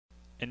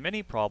In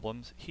many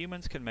problems,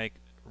 humans can make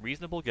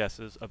reasonable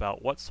guesses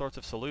about what sorts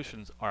of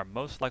solutions are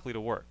most likely to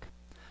work.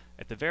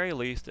 At the very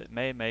least, it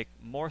may make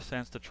more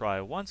sense to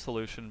try one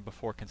solution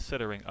before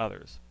considering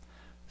others.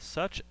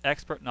 Such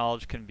expert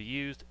knowledge can be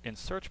used in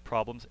search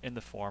problems in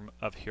the form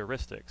of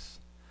heuristics.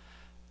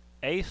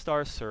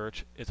 A-star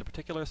search is a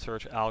particular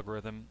search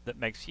algorithm that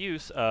makes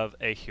use of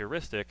a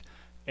heuristic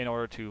in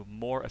order to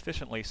more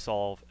efficiently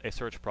solve a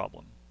search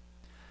problem.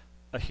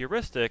 A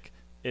heuristic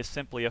is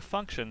simply a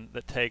function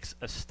that takes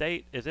a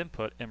state as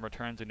input and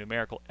returns a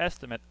numerical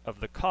estimate of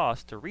the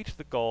cost to reach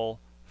the goal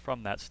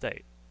from that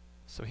state.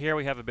 So here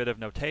we have a bit of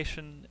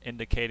notation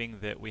indicating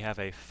that we have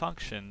a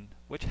function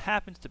which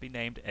happens to be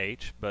named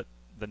h, but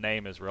the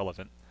name is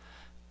relevant,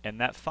 and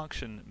that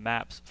function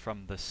maps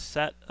from the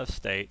set of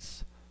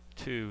states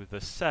to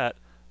the set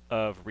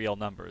of real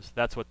numbers.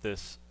 That's what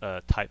this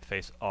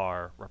typeface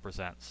R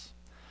represents.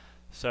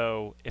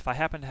 So if I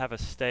happen to have a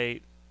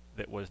state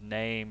that was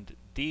named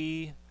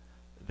D,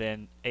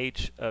 then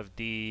h of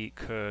D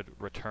could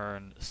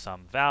return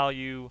some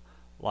value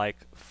like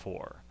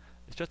 4.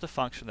 It's just a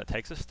function that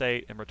takes a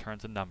state and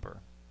returns a number.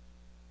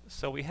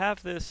 So we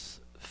have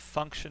this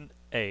function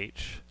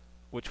h,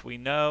 which we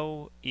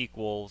know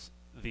equals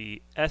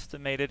the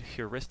estimated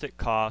heuristic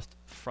cost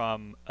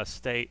from a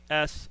state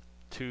S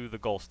to the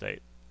goal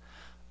state.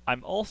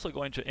 I'm also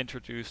going to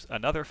introduce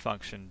another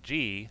function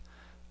g,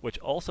 which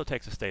also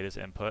takes a state as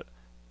input,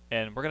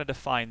 and we're going to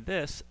define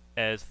this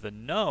as the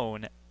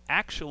known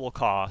actual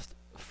cost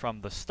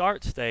from the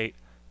start state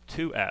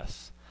to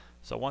S.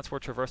 So once we're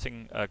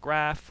traversing a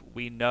graph,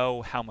 we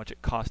know how much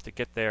it costs to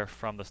get there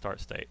from the start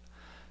state.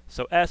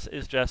 So S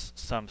is just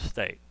some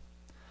state.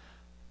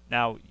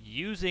 Now,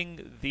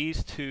 using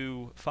these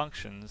two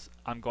functions,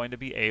 I'm going to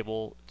be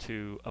able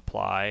to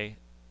apply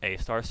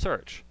A-star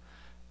search.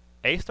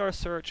 A-star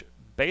search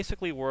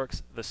basically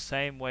works the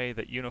same way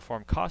that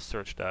uniform cost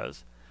search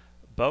does.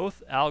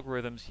 Both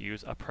algorithms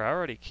use a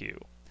priority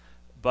queue.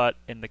 But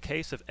in the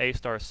case of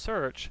A-star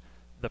search,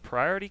 the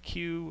priority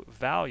queue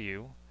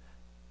value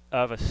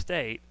of a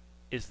state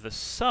is the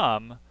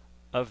sum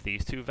of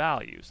these two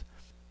values.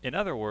 In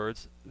other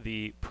words,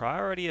 the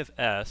priority of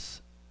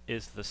S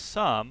is the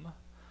sum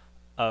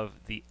of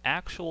the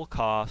actual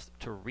cost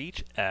to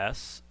reach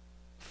S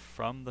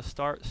from the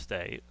start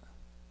state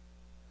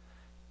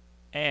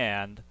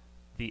and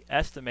the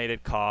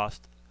estimated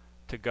cost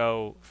to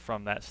go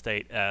from that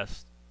state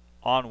S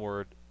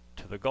onward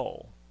to the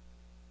goal.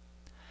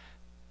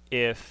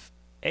 If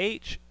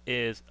h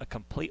is a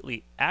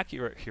completely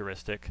accurate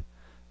heuristic,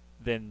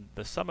 then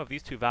the sum of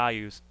these two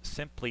values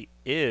simply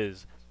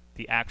is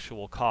the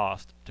actual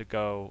cost to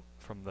go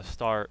from the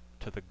start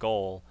to the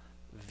goal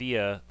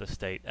via the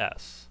state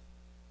S.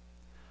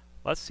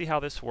 Let's see how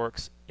this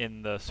works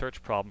in the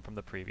search problem from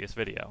the previous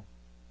video.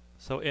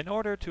 So in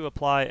order to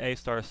apply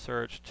A-star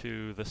search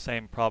to the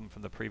same problem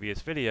from the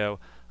previous video,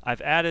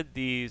 I've added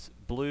these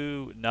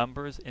blue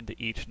numbers into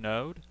each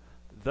node.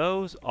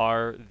 Those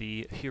are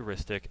the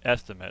heuristic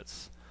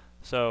estimates.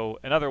 So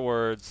in other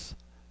words,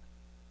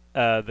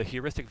 the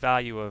heuristic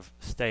value of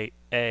state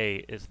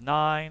A is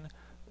 9,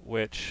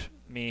 which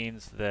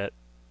means that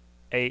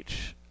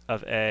h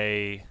of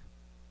A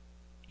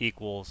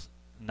equals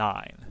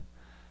 9.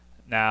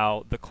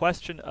 Now, the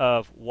question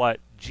of what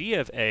g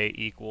of A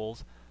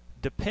equals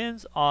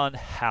depends on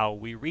how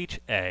we reach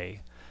A.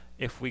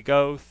 If we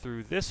go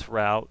through this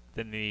route,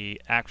 then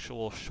the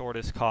actual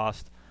shortest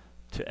cost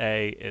to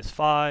A is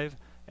 5,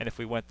 and if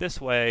we went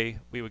this way,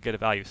 we would get a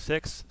value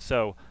 6.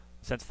 So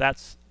since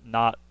that's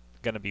not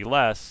going to be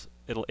less,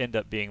 it'll end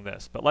up being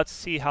this. But let's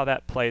see how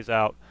that plays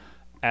out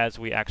as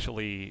we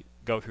actually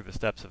go through the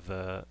steps of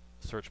the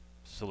search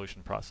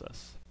solution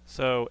process.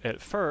 So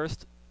at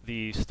first,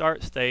 the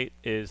start state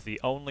is the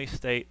only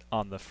state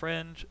on the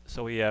fringe,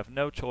 so we have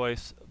no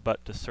choice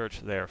but to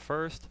search there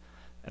first.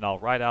 And I'll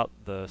write out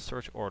the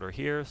search order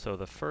here. So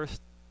the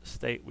first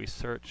state we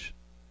search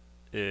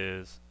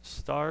is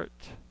start.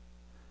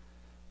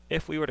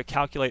 If we were to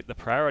calculate the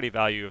priority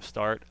value of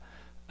start,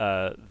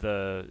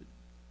 the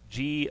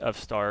g of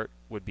start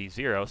would be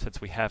 0 since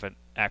we haven't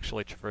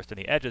actually traversed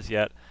any edges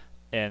yet,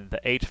 and the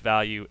h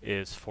value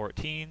is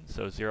 14,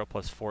 so 0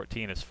 plus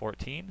 14 is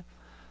 14.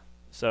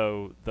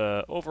 So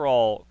the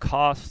overall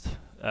cost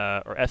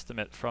or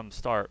estimate from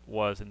start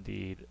was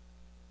indeed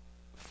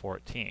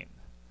 14.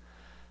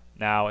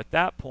 Now at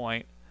that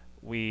point,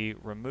 we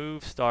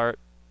remove start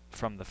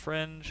from the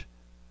fringe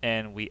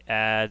and we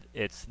add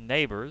its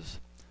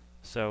neighbors.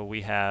 So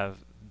we have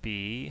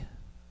B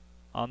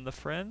on the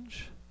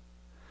fringe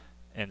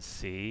and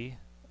C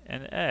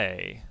and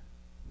A.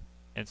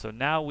 And so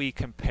now we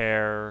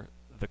compare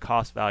the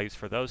cost values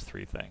for those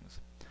three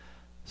things.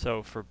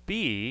 So for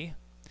B,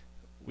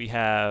 we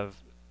have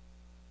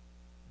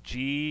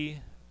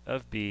G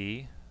of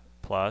B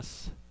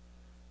plus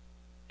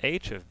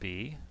H of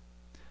B.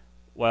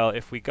 Well,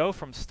 if we go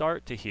from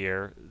start to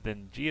here,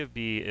 then G of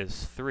B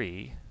is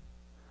 3,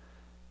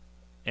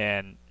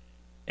 and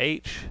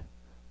H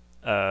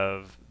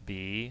of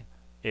B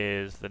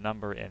is the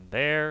number in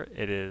there.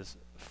 It is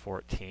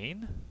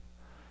 14.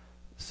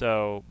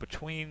 So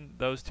between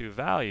those two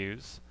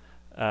values,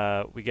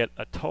 we get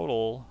a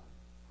total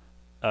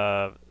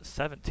of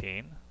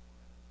 17.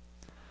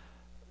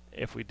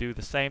 If we do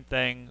the same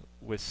thing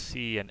with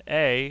C and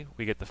A,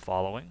 we get the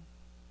following.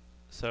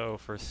 So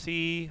for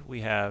C,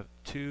 we have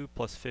 2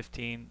 plus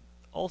 15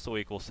 also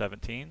equals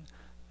 17.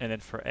 And then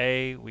for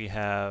A, we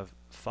have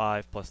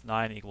 5 plus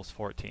 9 equals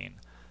 14.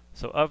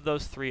 So of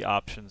those three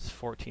options,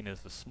 14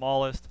 is the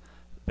smallest.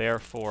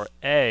 Therefore,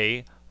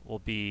 A will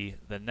be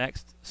the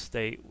next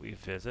state we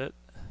visit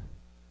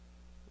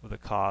with a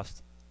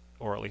cost,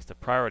 or at least a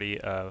priority,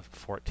 of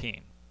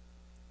 14.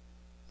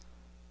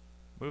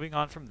 Moving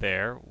on from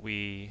there,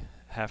 we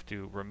have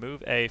to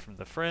remove A from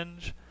the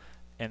fringe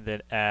and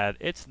then add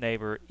its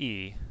neighbor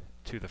E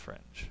to the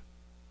fringe.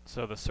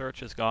 So the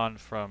search has gone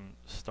from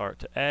start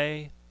to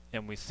A,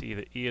 and we see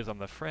that E is on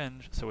the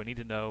fringe, so we need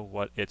to know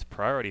what its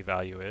priority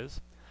value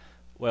is.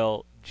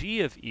 Well,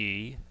 G of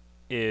E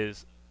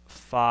is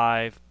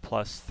 5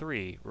 plus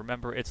 3.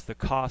 Remember, it's the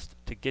cost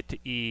to get to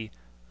E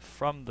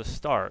from the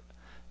start,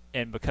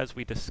 and because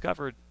we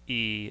discovered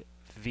E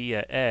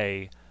via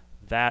A,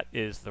 that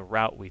is the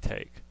route we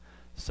take.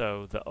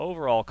 So the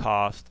overall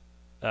cost,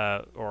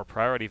 or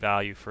priority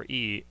value for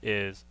E,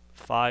 is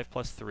 5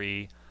 plus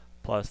 3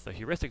 plus the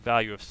heuristic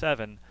value of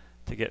 7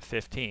 to get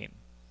 15.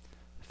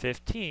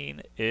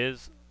 15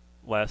 is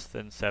less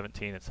than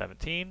 17 and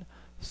 17,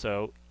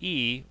 so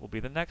E will be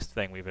the next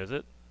thing we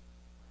visit.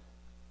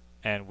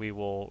 And we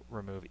will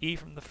remove E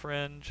from the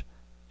fringe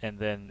and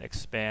then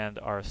expand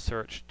our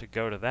search to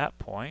go to that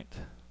point.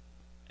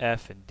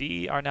 F and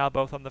D are now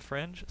both on the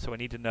fringe, so we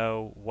need to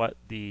know what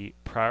the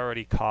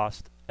priority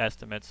cost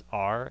estimates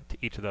are to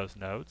each of those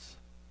nodes.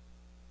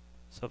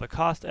 So the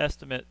cost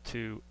estimate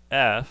to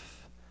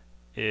F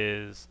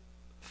is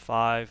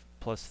 5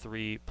 plus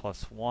 3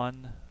 plus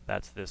 1,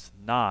 that's this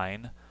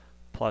 9,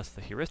 plus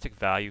the heuristic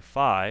value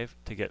 5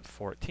 to get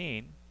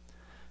 14,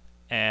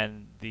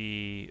 and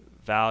the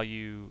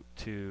value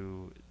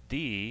to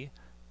D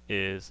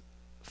is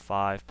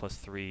 5 plus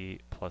 3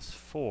 plus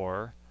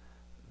 4,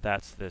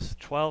 that's this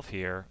 12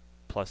 here,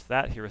 plus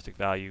that heuristic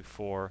value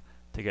 4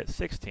 to get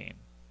 16.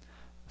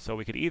 So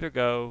we could either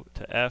go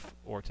to F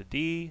or to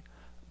D,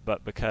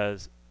 but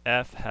because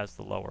F has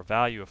the lower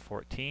value of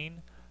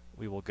 14,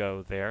 we will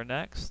go there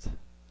next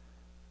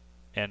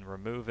and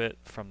remove it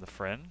from the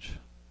fringe.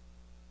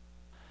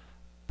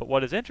 But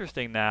what is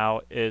interesting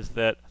now is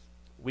that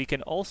we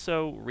can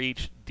also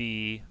reach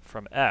D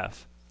from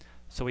F.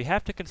 So we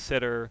have to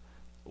consider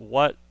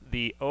what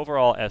the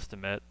overall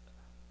estimate,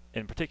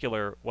 in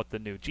particular what the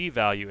new G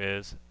value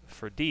is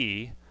for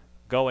D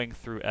going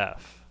through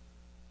F.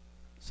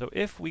 So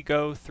if we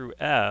go through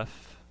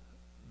F,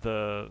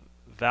 the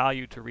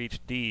value to reach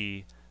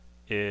D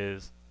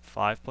is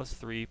 5 plus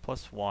 3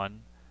 plus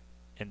 1,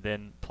 and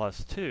then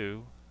plus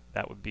 2,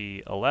 that would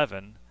be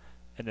 11,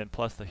 and then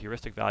plus the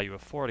heuristic value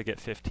of 4 to get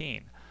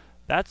 15.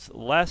 That's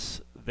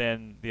less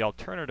than the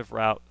alternative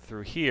route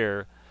through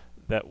here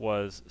that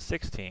was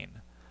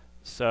 16.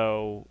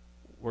 So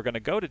we're going to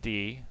go to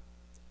D,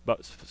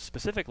 but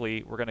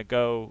specifically we're going to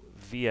go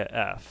via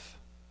F.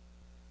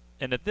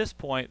 And at this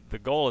point the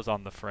goal is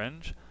on the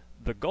fringe.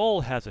 The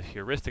goal has a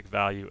heuristic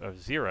value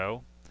of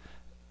 0,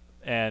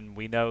 and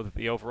we know that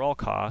the overall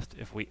cost,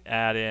 if we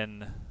add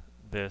in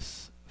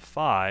this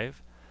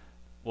 5,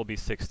 will be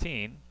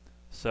 16.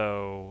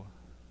 So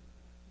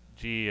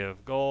G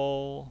of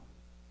goal,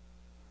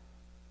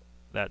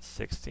 that's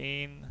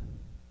 16,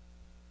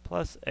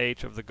 plus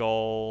H of the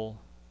goal,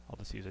 I'll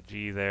just use a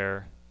G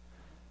there,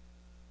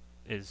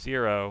 is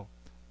 0.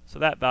 So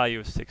that value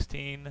is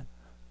 16,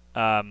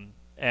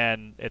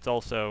 and it's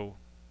also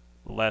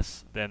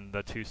less than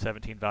the two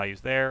 17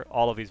 values there.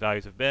 All of these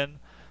values have been.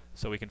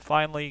 So we can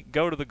finally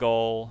go to the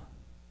goal,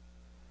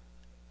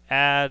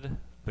 add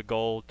the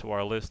goal to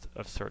our list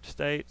of search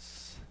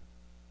states,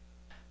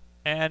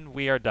 and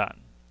we are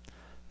done.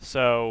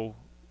 So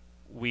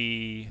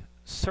we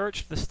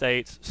searched the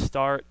states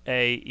start,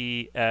 A,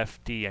 E, F,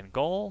 D, and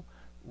goal.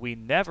 We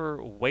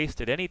never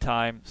wasted any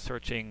time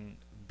searching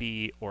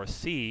B or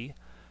C,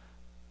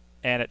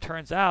 and it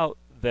turns out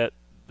that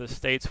the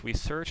states we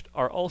searched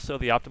are also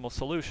the optimal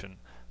solution.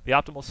 The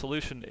optimal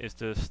solution is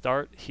to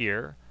start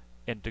here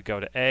and to go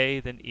to A,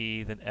 then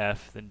E, then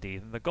F, then D,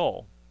 then the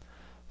goal.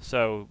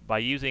 So by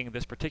using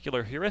this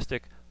particular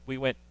heuristic, we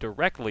went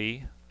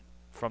directly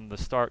from the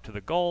start to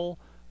the goal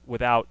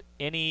without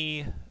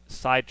any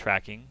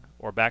sidetracking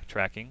or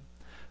backtracking,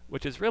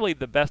 which is really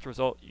the best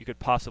result you could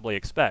possibly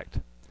expect.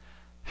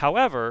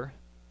 However,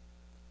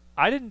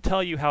 I didn't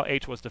tell you how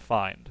H was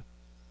defined.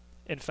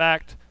 In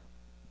fact,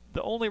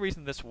 the only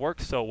reason this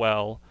worked so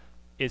well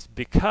is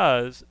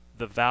because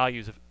the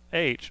values of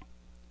H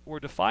were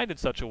defined in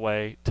such a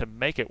way to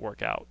make it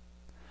work out.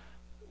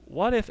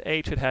 What if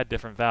H had had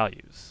different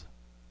values?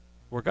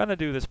 We're going to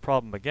do this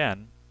problem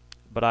again,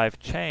 but I've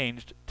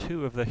changed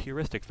two of the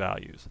heuristic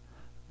values.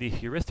 The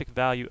heuristic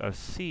value of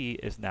C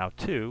is now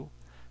 2,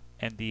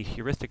 and the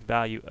heuristic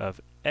value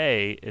of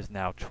A is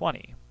now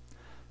 20.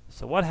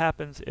 So what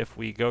happens if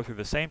we go through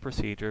the same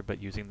procedure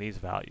but using these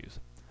values?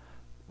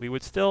 We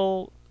would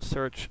still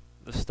search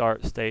the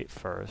start state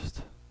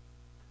first.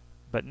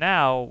 But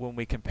now, when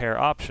we compare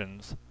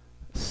options,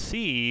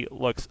 C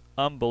looks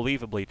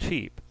unbelievably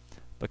cheap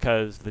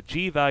because the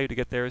G value to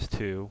get there is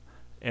 2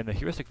 and the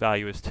heuristic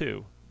value is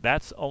 2.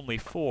 That's only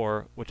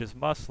 4, which is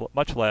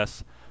much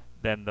less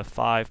than the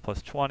 5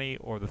 plus 20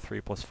 or the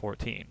 3 plus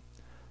 14.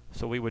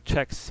 So we would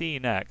check C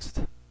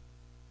next.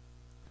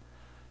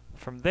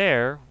 From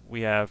there,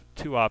 we have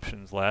two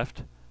options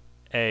left,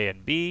 A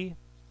and B.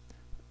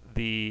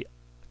 The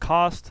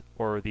cost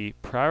or the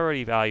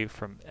priority value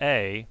from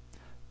A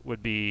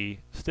would be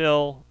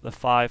still the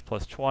 5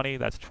 plus 20,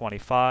 that's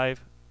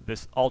 25.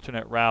 This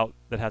alternate route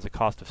that has a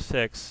cost of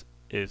 6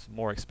 is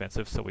more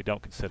expensive, so we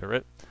don't consider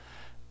it.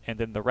 And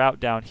then the route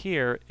down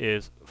here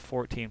is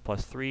 14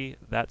 plus 3,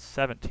 that's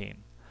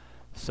 17.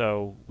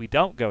 So we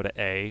don't go to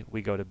A,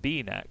 we go to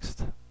B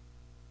next.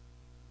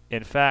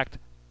 In fact,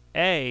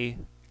 A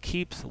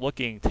keeps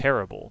looking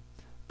terrible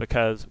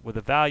because with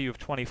a value of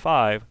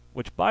 25,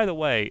 which by the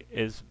way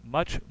is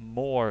much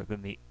more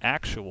than the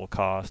actual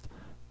cost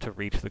to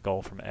reach the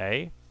goal from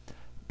A,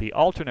 the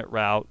alternate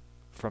route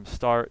from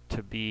start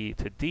to B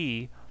to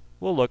D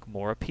will look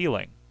more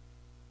appealing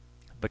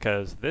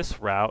because this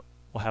route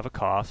will have a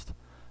cost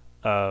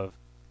of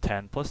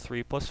 10 plus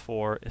 3 plus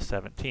 4 is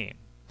 17.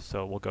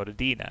 So we'll go to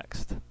D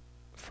next.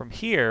 From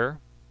here,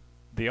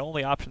 the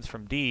only options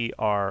from D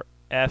are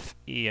F,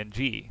 E, and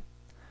G.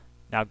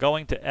 Now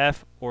going to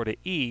F or to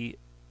E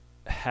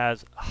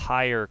has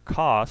higher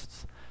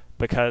costs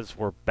because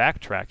we're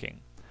backtracking.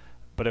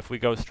 But if we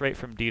go straight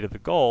from D to the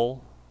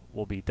goal,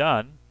 we'll be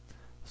done.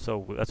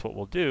 So that's what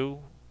we'll do.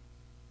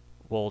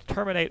 We'll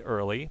terminate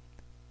early.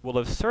 We'll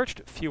have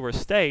searched fewer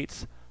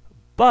states,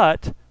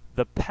 but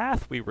the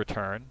path we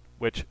return,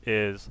 which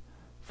is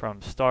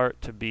from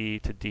start to B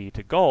to D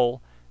to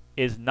goal,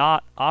 is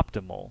not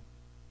optimal.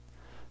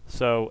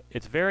 So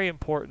it's very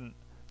important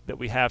that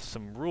we have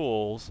some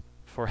rules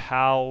for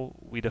how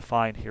we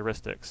define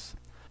heuristics.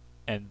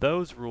 And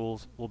those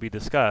rules will be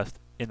discussed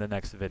in the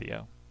next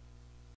video.